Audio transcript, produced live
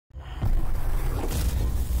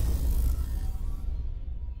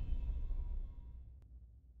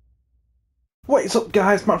What is up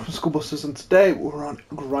guys, Matt from Skullbusters, and today we're on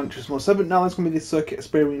Gran Turismo 7. Now it's going to be the circuit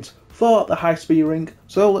experience for the high speed ring,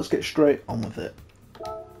 so let's get straight on with it.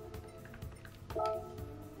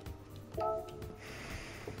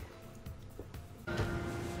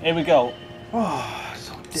 Here we go. Oh,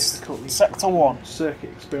 so difficult. Sector 1. Circuit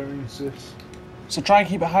experiences. So try and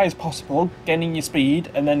keep it high as possible, gaining your speed,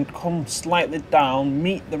 and then come slightly down,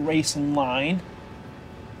 meet the racing line.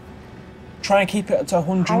 Try and keep it to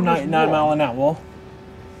 199 mile an hour.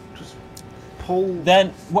 Just pull. Then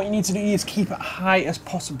what you need to do is keep it high as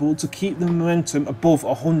possible to keep the momentum above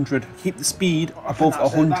 100. Keep the speed above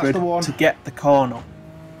 100 to get the corner.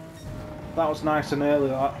 That was nice and early,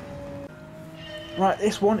 that. Right,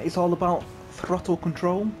 this one is all about throttle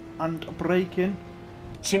control and braking.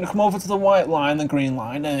 So you're going to come over to the white line, the green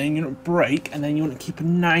line, and then you're going to brake, and then you want to keep a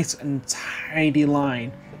nice and tidy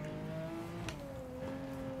line.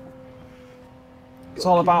 It's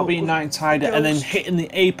all about being nice and tidy, and then hitting the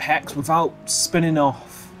apex without spinning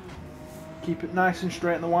off. Keep it nice and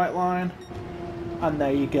straight in the white line, and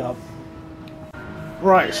there you go.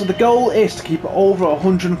 Right, so the goal is to keep it over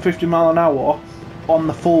 150 mile an hour on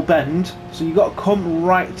the full bend. So you've got to come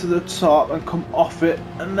right to the top and come off it,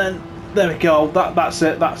 and then there we go. That's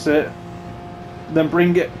it. Then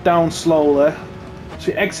bring it down slowly.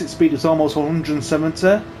 So your exit speed is almost 170,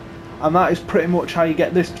 and that is pretty much how you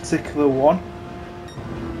get this particular one.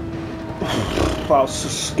 Well, it's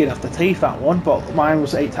just skin off the teeth, that one, but mine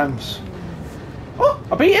was 8 times. Oh,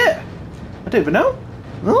 I beat it! I didn't even know.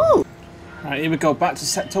 Oh. Right, here we go, back to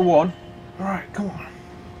sector 1. Alright, come on.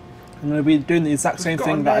 I'm going to be doing the exact same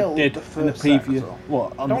thing that I did in the previous.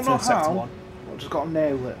 What, on the first sector 1. I just got to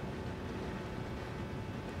nail it.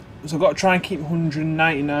 So I've got to try and keep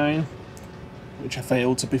 199, which I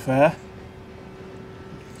failed, to be fair.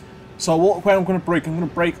 So where I'm going to brake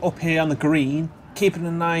up here on the green, keeping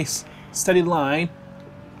a nice steady line.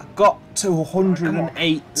 I got to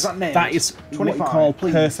 108. That is what you call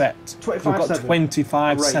perfect. We've got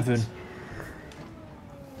 25.7.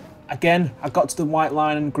 Again, I got to the white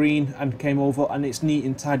line and green and came over, and it's neat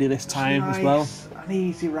and tidy this time as well. And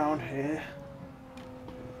easy round here.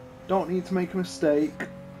 Don't need to make a mistake.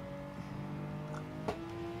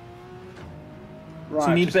 Right, so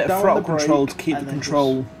you need a bit of throttle control to keep the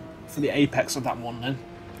control for the apex of that one then.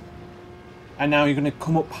 And now you're going to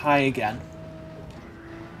come up high again.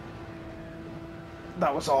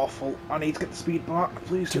 That was awful. I need to get the speed back,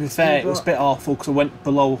 please. To be fair, it was a bit awful because I went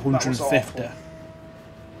below 150.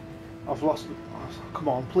 I've lost it. Come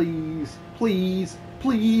on, please. Please.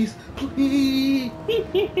 Please. Please.